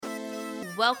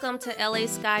Welcome to LA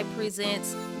Sky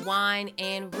Presents Wine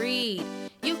and Read.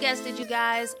 You guessed it, you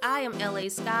guys. I am LA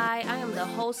Sky. I am the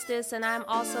hostess and I'm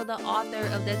also the author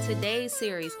of the Today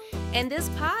series. And this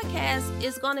podcast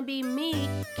is going to be me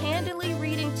candidly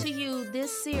reading to you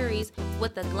this series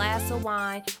with a glass of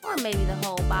wine or maybe the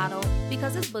whole bottle,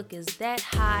 because this book is that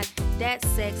hot, that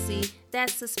sexy, that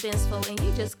suspenseful, and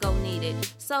you just go need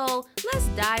it. So let's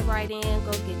dive right in,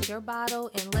 go get your bottle,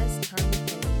 and let's turn the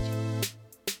page.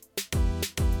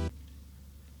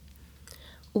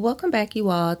 Welcome back, you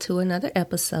all, to another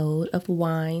episode of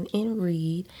Wine and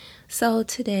Read. So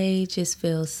today just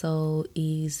feels so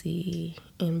easy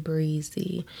and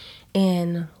breezy.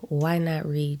 And why not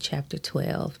read chapter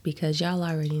 12? Because y'all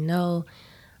already know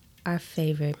our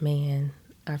favorite man,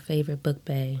 our favorite book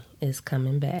bae is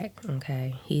coming back,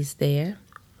 okay? He's there.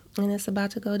 And it's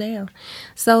about to go down.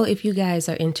 So if you guys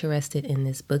are interested in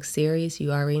this book series,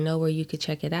 you already know where you could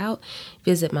check it out.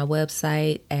 Visit my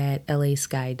website at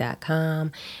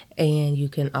lasky.com, and you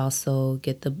can also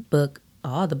get the book,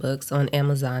 all the books, on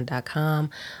amazon.com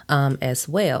as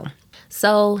well.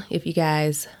 So if you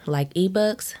guys like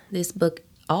ebooks, this book,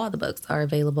 all the books are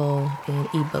available in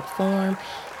ebook form.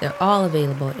 They're all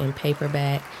available in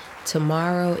paperback.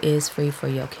 Tomorrow is free for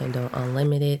your Kindle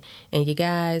Unlimited. And you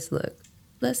guys, look,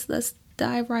 Let's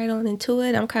dive right on into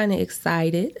it. I'm kind of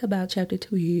excited about chapter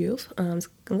 12. It's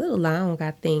a little long,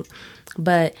 I think.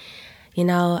 But, you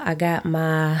know, I got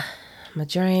my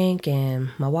drink and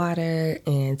my water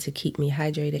and to keep me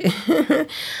hydrated.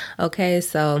 Okay,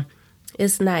 so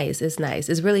it's nice. It's nice.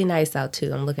 It's really nice out,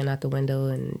 too. I'm looking out the window,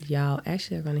 and y'all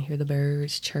actually are going to hear the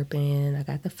birds chirping. I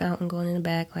got the fountain going in the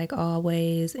back like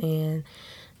always, and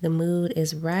the mood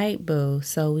is right, boo.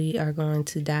 So we are going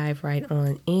to dive right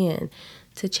on in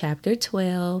to chapter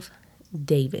 12,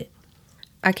 David.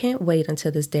 I can't wait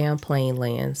until this damn plane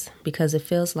lands because it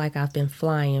feels like I've been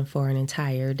flying for an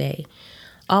entire day.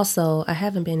 Also, I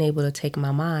haven't been able to take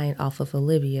my mind off of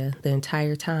Olivia the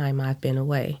entire time I've been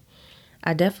away.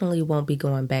 I definitely won't be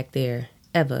going back there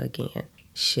ever again.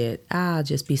 Shit, I'll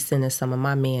just be sending some of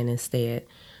my men instead.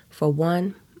 For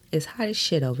one, it's hot as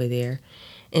shit over there.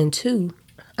 And two,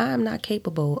 I'm not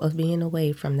capable of being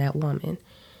away from that woman.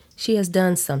 She has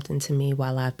done something to me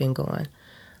while I've been gone.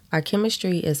 Our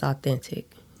chemistry is authentic.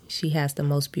 She has the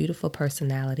most beautiful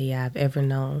personality I've ever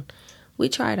known. We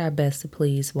tried our best to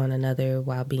please one another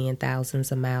while being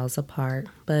thousands of miles apart,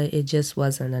 but it just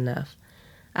wasn't enough.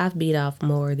 I've beat off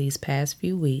more these past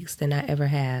few weeks than I ever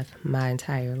have my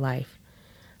entire life.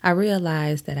 I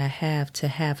realize that I have to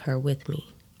have her with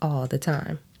me all the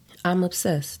time. I'm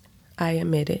obsessed. I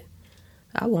admit it.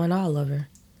 I want all of her.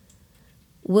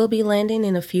 We'll be landing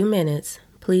in a few minutes.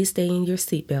 Please stay in your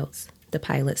seatbelts, the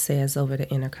pilot says over the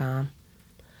intercom.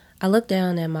 I look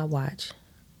down at my watch.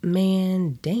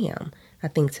 Man, damn, I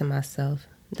think to myself.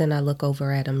 Then I look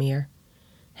over at Amir.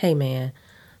 Hey, man,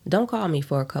 don't call me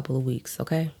for a couple of weeks,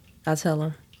 okay? I tell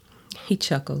him. He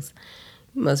chuckles.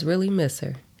 You must really miss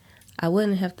her. I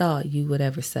wouldn't have thought you would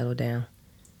ever settle down.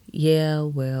 Yeah,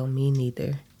 well, me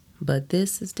neither. But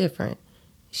this is different.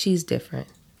 She's different,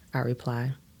 I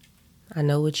reply. I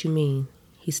know what you mean,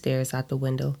 he stares out the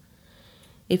window.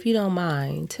 If you don't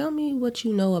mind, tell me what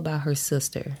you know about her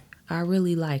sister. I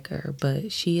really like her,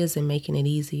 but she isn't making it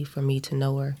easy for me to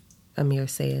know her, Amir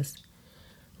says.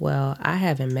 Well, I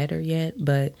haven't met her yet,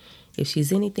 but if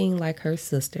she's anything like her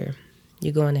sister,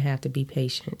 you're going to have to be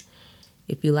patient.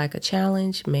 If you like a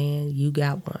challenge, man, you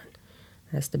got one.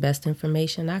 That's the best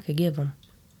information I could give him.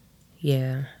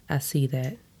 Yeah, I see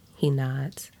that. He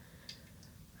nods.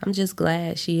 I'm just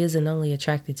glad she isn't only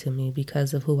attracted to me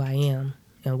because of who I am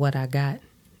and what I got.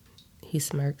 He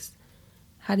smirks.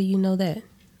 How do you know that?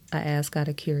 I ask out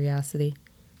of curiosity.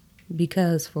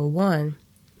 Because, for one,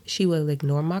 she will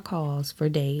ignore my calls for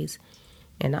days,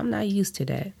 and I'm not used to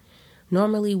that.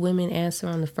 Normally, women answer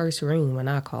on the first ring when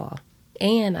I call.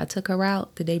 And I took her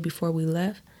out the day before we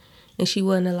left, and she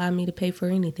wouldn't allow me to pay for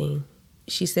anything.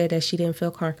 She said that she didn't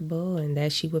feel comfortable and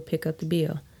that she would pick up the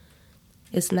bill.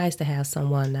 It's nice to have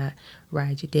someone not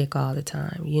ride your dick all the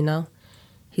time, you know?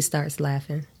 He starts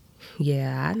laughing.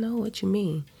 Yeah, I know what you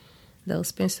mean. Those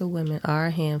Spencer women are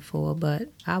a handful, but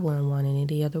I wouldn't want it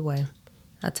any other way.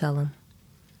 I tell him.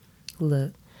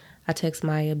 Look, I text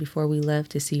Maya before we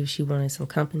left to see if she wanted some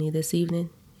company this evening,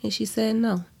 and she said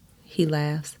no. He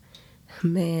laughs.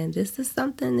 Man, this is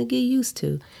something to get used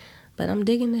to, but I'm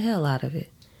digging the hell out of it.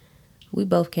 We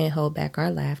both can't hold back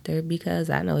our laughter because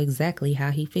I know exactly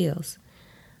how he feels.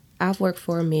 I've worked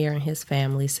for Amir and his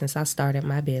family since I started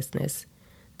my business.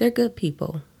 They're good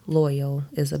people. Loyal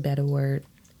is a better word.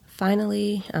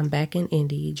 Finally, I'm back in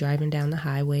Indy, driving down the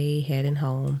highway, heading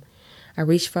home. I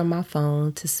reach for my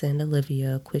phone to send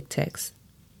Olivia a quick text.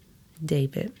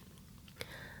 David,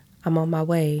 I'm on my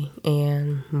way,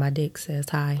 and my dick says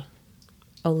hi.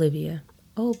 Olivia,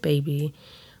 oh baby,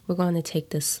 we're going to take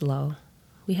this slow.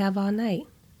 We have all night.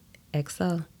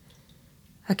 XO.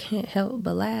 I can't help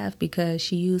but laugh because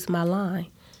she used my line.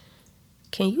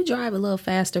 Can you drive a little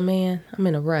faster, man? I'm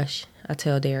in a rush, I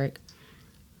tell Derek.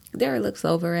 Derek looks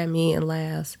over at me and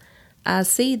laughs. I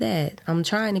see that. I'm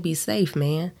trying to be safe,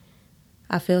 man.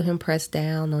 I feel him press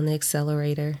down on the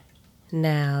accelerator.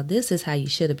 Now, this is how you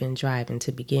should have been driving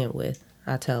to begin with,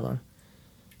 I tell him.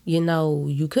 You know,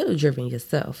 you could have driven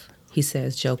yourself, he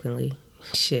says jokingly.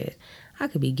 Shit, I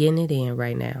could be getting it in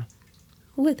right now.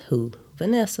 With who?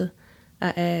 Vanessa? I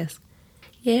ask.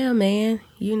 Yeah, man,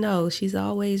 you know, she's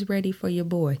always ready for your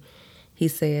boy, he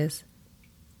says.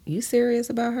 You serious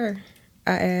about her?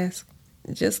 I ask.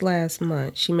 Just last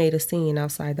month, she made a scene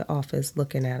outside the office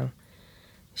looking at him.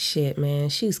 Shit, man,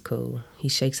 she's cool. He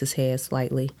shakes his head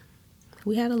slightly.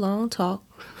 We had a long talk.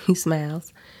 He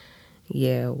smiles.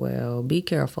 Yeah, well, be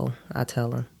careful, I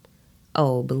tell him.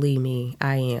 Oh, believe me,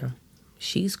 I am.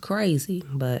 She's crazy,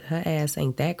 but her ass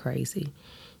ain't that crazy.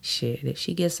 Shit, if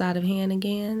she gets out of hand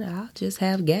again, I'll just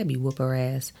have Gabby whoop her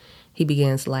ass. He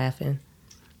begins laughing.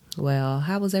 Well,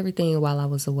 how was everything while I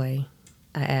was away?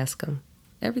 I ask him.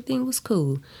 Everything was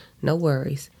cool. No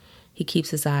worries. He keeps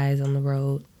his eyes on the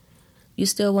road. You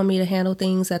still want me to handle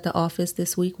things at the office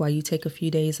this week while you take a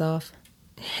few days off?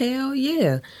 Hell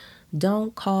yeah.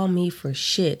 Don't call me for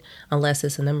shit unless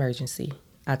it's an emergency,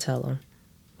 I tell him.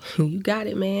 You got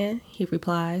it, man, he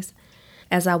replies.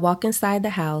 As I walk inside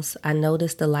the house, I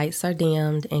notice the lights are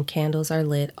dimmed and candles are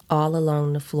lit all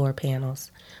along the floor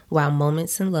panels, while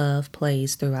Moments in Love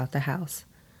plays throughout the house.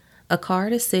 A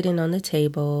card is sitting on the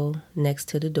table next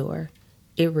to the door.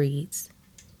 It reads,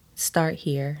 Start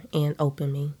here and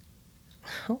open me.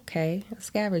 Okay, a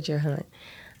scavenger hunt.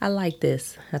 I like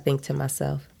this, I think to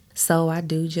myself. So I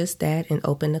do just that and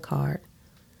open the card.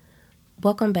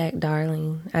 Welcome back,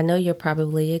 darling. I know you're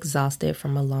probably exhausted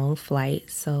from a long flight,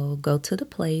 so go to the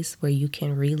place where you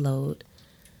can reload.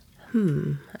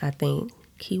 I think.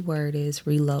 Keyword is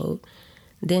reload.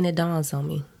 Then it dawns on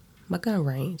me. My gun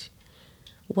range.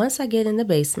 Once I get in the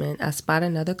basement, I spot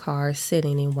another car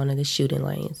sitting in one of the shooting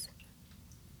lanes.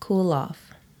 Cool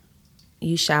off.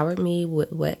 You showered me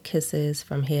with wet kisses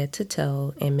from head to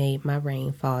toe and made my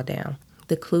rain fall down.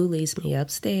 The clue leads me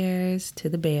upstairs to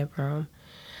the bedroom.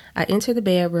 I enter the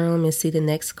bedroom and see the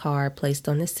next card placed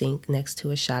on the sink next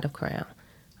to a shot of Crown.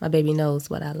 My baby knows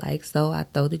what I like, so I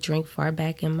throw the drink far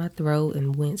back in my throat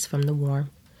and wince from the warmth.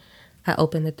 I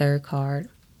open the third card,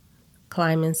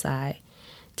 climb inside,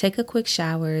 take a quick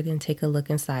shower, then take a look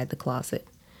inside the closet.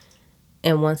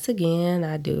 And once again,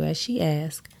 I do as she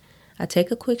asks. I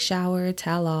take a quick shower,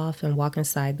 towel off, and walk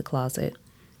inside the closet.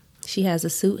 She has a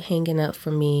suit hanging up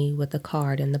for me with a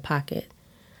card in the pocket.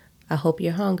 I hope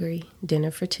you're hungry.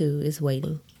 Dinner for two is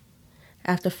waiting.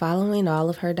 After following all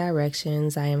of her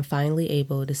directions, I am finally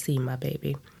able to see my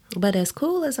baby. But as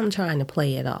cool as I'm trying to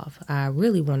play it off, I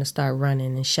really want to start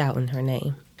running and shouting her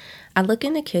name. I look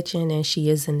in the kitchen and she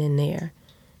isn't in there.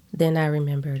 Then I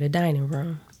remember the dining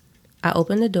room. I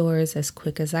open the doors as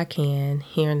quick as I can,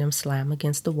 hearing them slam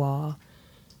against the wall.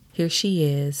 Here she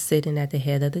is, sitting at the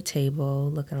head of the table,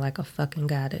 looking like a fucking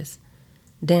goddess.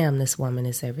 Damn, this woman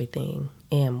is everything,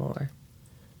 and more.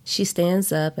 She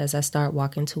stands up as I start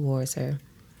walking towards her.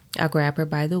 I grab her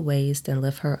by the waist and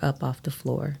lift her up off the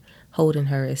floor, holding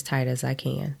her as tight as I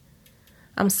can.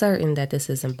 I'm certain that this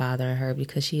isn't bothering her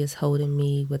because she is holding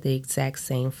me with the exact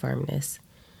same firmness.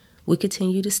 We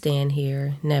continue to stand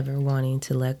here, never wanting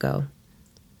to let go.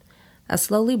 I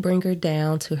slowly bring her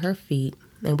down to her feet,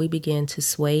 and we begin to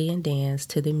sway and dance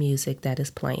to the music that is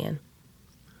playing.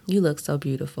 You look so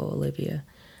beautiful, Olivia.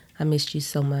 I missed you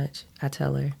so much, I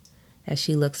tell her, as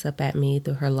she looks up at me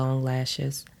through her long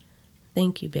lashes.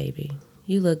 Thank you, baby.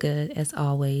 You look good as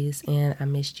always, and I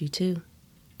missed you too.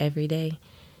 Every day.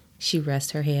 She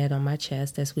rests her head on my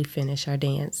chest as we finish our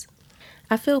dance.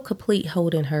 I feel complete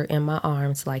holding her in my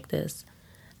arms like this.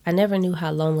 I never knew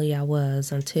how lonely I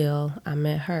was until I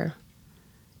met her.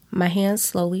 My hands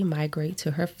slowly migrate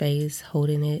to her face,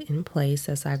 holding it in place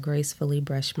as I gracefully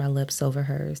brush my lips over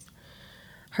hers.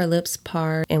 Her lips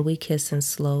part and we kiss in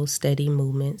slow, steady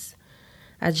movements.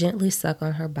 I gently suck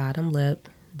on her bottom lip,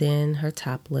 then her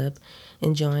top lip,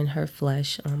 enjoying her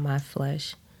flesh on my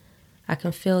flesh. I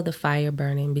can feel the fire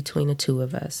burning between the two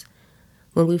of us.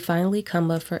 When we finally come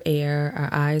up for air, our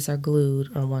eyes are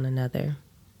glued on one another.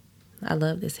 I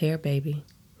love this hair, baby.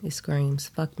 It screams,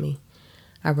 fuck me.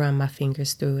 I run my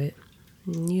fingers through it.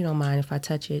 You don't mind if I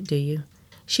touch it, do you?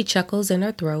 She chuckles in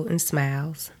her throat and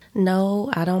smiles. No,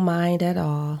 I don't mind at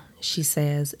all, she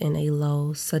says in a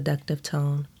low, seductive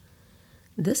tone.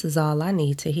 This is all I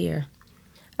need to hear.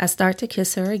 I start to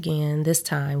kiss her again, this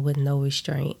time with no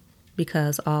restraint,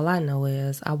 because all I know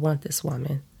is I want this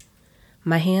woman.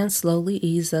 My hands slowly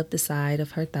ease up the side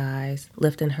of her thighs,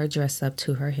 lifting her dress up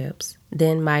to her hips,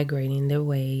 then migrating their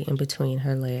way in between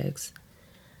her legs.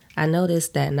 I notice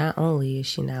that not only is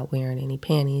she not wearing any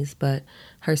panties, but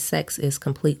her sex is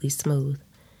completely smooth.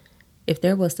 If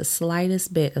there was the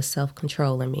slightest bit of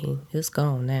self-control in me, it's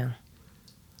gone now.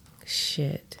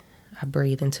 Shit, I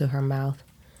breathe into her mouth.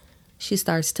 She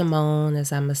starts to moan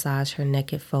as I massage her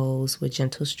naked folds with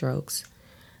gentle strokes.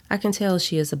 I can tell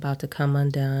she is about to come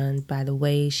undone by the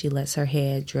way she lets her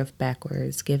head drift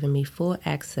backwards, giving me full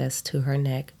access to her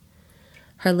neck.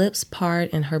 Her lips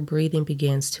part and her breathing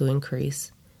begins to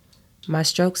increase. My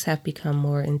strokes have become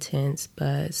more intense,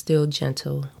 but still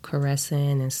gentle,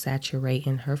 caressing and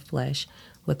saturating her flesh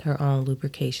with her own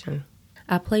lubrication.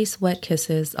 I place wet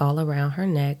kisses all around her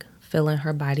neck, feeling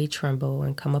her body tremble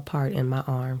and come apart in my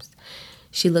arms.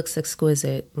 She looks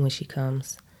exquisite when she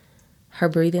comes. Her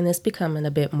breathing is becoming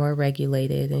a bit more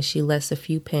regulated, and she lets a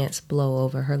few pants blow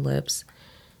over her lips.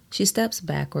 She steps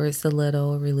backwards a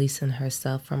little, releasing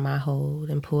herself from my hold,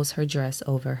 and pulls her dress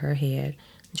over her head,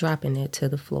 dropping it to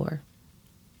the floor.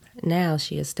 Now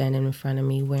she is standing in front of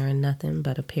me wearing nothing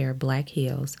but a pair of black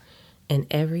heels, and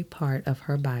every part of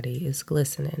her body is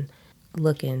glistening,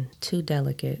 looking too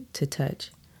delicate to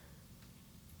touch.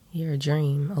 You're a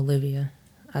dream, Olivia,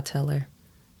 I tell her.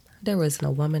 There isn't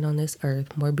a woman on this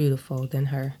earth more beautiful than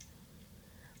her.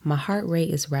 My heart rate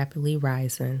is rapidly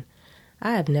rising.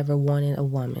 I have never wanted a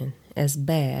woman as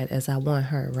bad as I want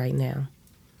her right now.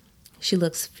 She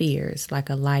looks fierce, like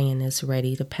a lioness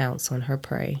ready to pounce on her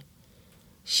prey.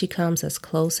 She comes as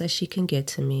close as she can get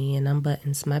to me and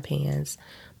unbuttons my pants,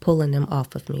 pulling them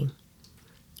off of me.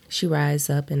 She rises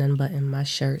up and unbuttons my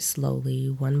shirt slowly,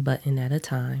 one button at a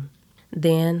time.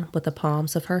 Then, with the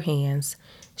palms of her hands,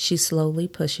 she slowly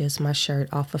pushes my shirt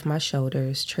off of my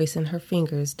shoulders, tracing her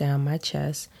fingers down my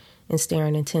chest and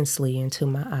staring intensely into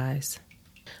my eyes.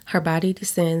 Her body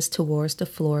descends towards the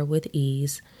floor with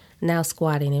ease, now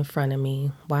squatting in front of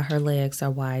me while her legs are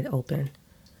wide open.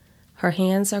 Her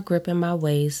hands are gripping my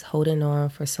waist, holding on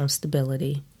for some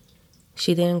stability.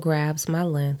 She then grabs my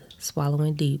length,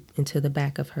 swallowing deep into the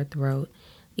back of her throat,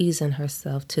 easing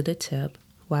herself to the tip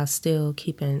while still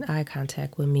keeping eye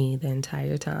contact with me the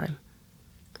entire time.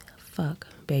 Fuck,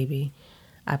 baby,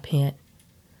 I pant.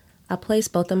 I place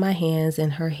both of my hands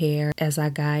in her hair as I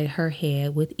guide her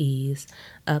head with ease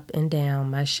up and down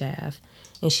my shaft,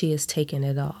 and she is taking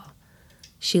it all.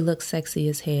 She looks sexy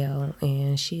as hell,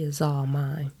 and she is all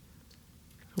mine.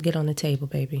 Get on the table,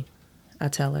 baby, I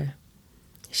tell her.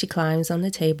 She climbs on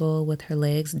the table with her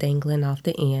legs dangling off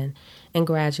the end and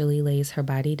gradually lays her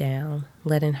body down,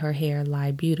 letting her hair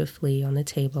lie beautifully on the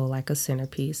table like a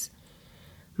centerpiece.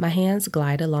 My hands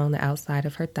glide along the outside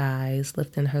of her thighs,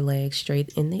 lifting her legs straight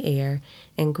in the air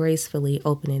and gracefully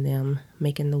opening them,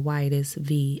 making the widest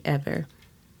V ever.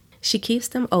 She keeps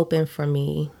them open for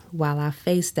me while I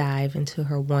face dive into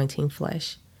her wanting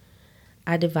flesh.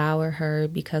 I devour her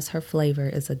because her flavor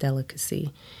is a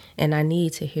delicacy, and I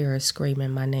need to hear her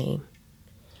screaming my name.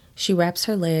 She wraps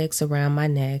her legs around my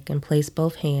neck and places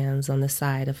both hands on the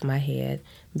side of my head,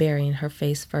 burying her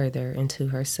face further into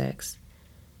her sex.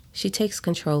 She takes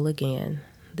control again.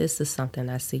 This is something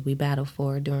I see we battle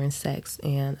for during sex,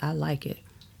 and I like it.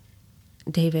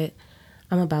 David,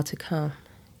 I'm about to come,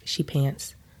 she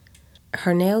pants.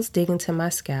 Her nails dig into my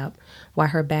scalp while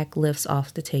her back lifts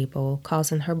off the table,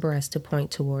 causing her breast to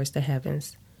point towards the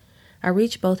heavens. I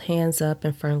reach both hands up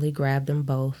and firmly grab them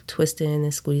both, twisting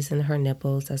and squeezing her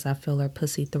nipples as I feel her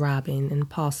pussy throbbing and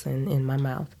pulsing in my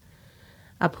mouth.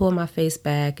 I pull my face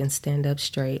back and stand up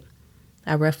straight.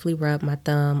 I roughly rub my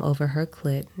thumb over her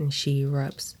clit and she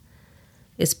erupts.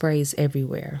 It sprays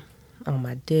everywhere, on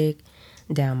my dick,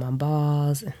 down my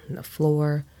balls, and the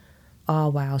floor,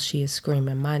 all while she is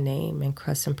screaming my name and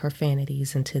cussing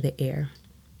profanities into the air.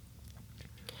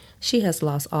 She has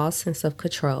lost all sense of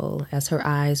control as her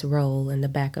eyes roll in the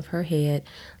back of her head,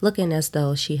 looking as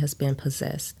though she has been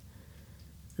possessed.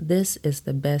 This is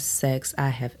the best sex I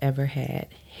have ever had,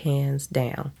 hands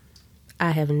down.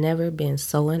 I have never been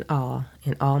so in awe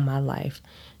in all my life,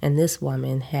 and this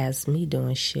woman has me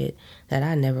doing shit that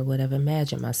I never would have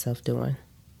imagined myself doing.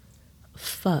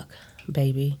 Fuck,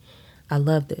 baby. I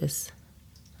love this.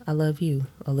 I love you,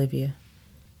 Olivia.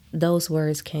 Those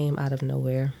words came out of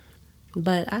nowhere.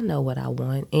 But I know what I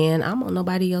want, and I'm on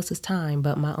nobody else's time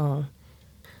but my own.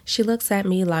 She looks at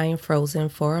me lying frozen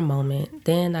for a moment,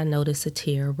 then I notice a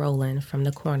tear rolling from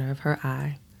the corner of her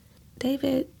eye.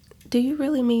 David, Do you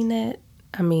really mean that?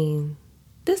 I mean,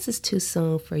 this is too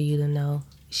soon for you to know,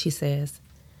 she says.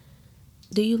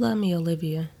 Do you love me,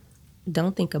 Olivia?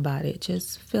 Don't think about it.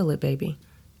 Just feel it, baby.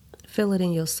 Feel it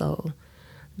in your soul.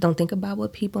 Don't think about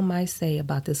what people might say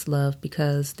about this love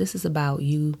because this is about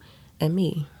you and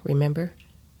me, remember?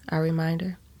 I remind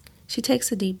her. She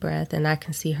takes a deep breath and I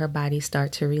can see her body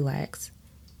start to relax.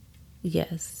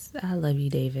 Yes, I love you,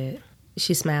 David.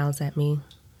 She smiles at me.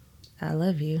 I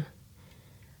love you.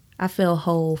 I feel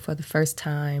whole for the first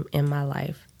time in my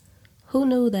life. Who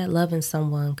knew that loving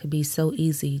someone could be so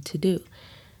easy to do?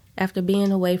 After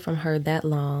being away from her that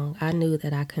long, I knew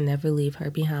that I could never leave her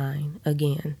behind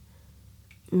again.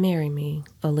 Marry me,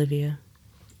 Olivia,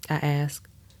 I ask.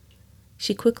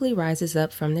 She quickly rises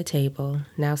up from the table,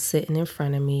 now sitting in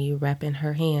front of me, wrapping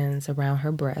her hands around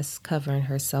her breasts, covering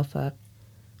herself up.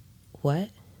 What?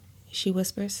 She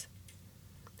whispers.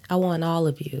 I want all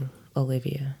of you,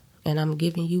 Olivia, and I'm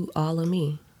giving you all of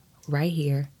me, right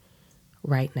here,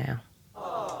 right now.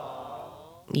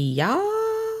 Y'all?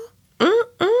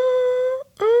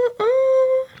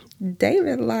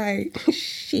 David like,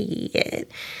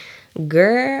 shit.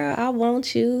 Girl, I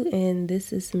want you, and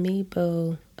this is me,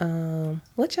 boo.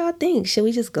 What y'all think? Should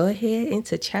we just go ahead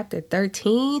into chapter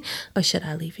 13? Or should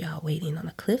I leave y'all waiting on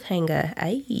a cliffhanger?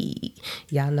 Ay,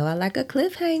 y'all know I like a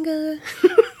cliffhanger.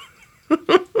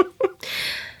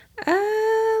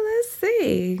 Let's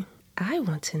see. I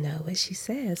want to know what she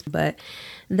says. But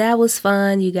that was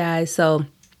fun, you guys. So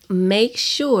make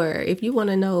sure, if you want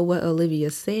to know what Olivia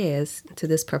says to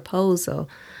this proposal,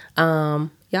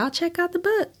 y'all check out the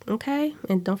book, okay?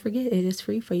 And don't forget, it is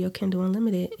free for your Kindle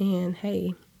Unlimited. And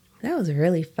hey, that was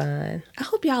really fun. I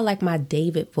hope y'all like my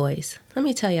David voice. Let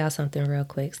me tell y'all something real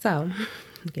quick. So,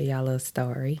 give y'all a little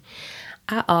story.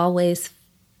 I always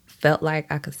felt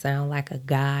like I could sound like a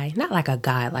guy. Not like a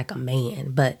guy, like a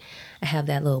man, but I have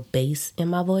that little bass in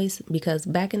my voice because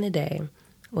back in the day,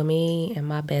 with me and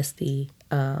my bestie,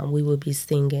 we would be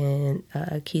singing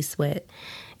Keith Sweat.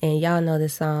 And y'all know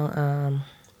this song,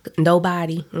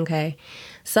 Nobody, okay?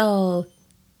 So,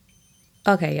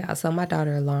 okay, y'all. So my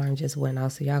daughter alarm just went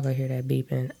off, so y'all gonna hear that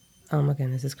beeping. Oh my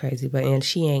goodness, it's crazy. And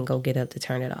she ain't gonna get up to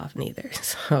turn it off neither.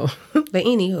 So, but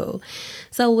anywho,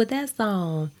 so with that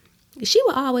song, she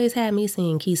would always have me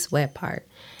singing Keith Sweat part.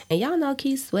 And y'all know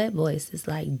Keith Sweat voice is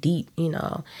like deep, you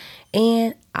know.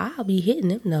 And I'll be hitting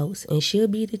them notes and she'll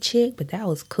be the chick, but that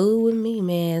was cool with me,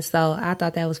 man. So I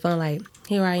thought that was fun. Like,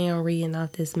 here I am reading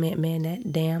off this man,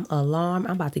 that damn alarm.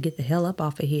 I'm about to get the hell up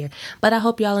off of here. But I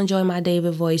hope y'all enjoy my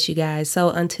David voice, you guys.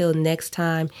 So until next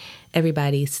time,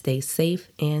 everybody stay safe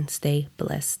and stay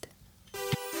blessed.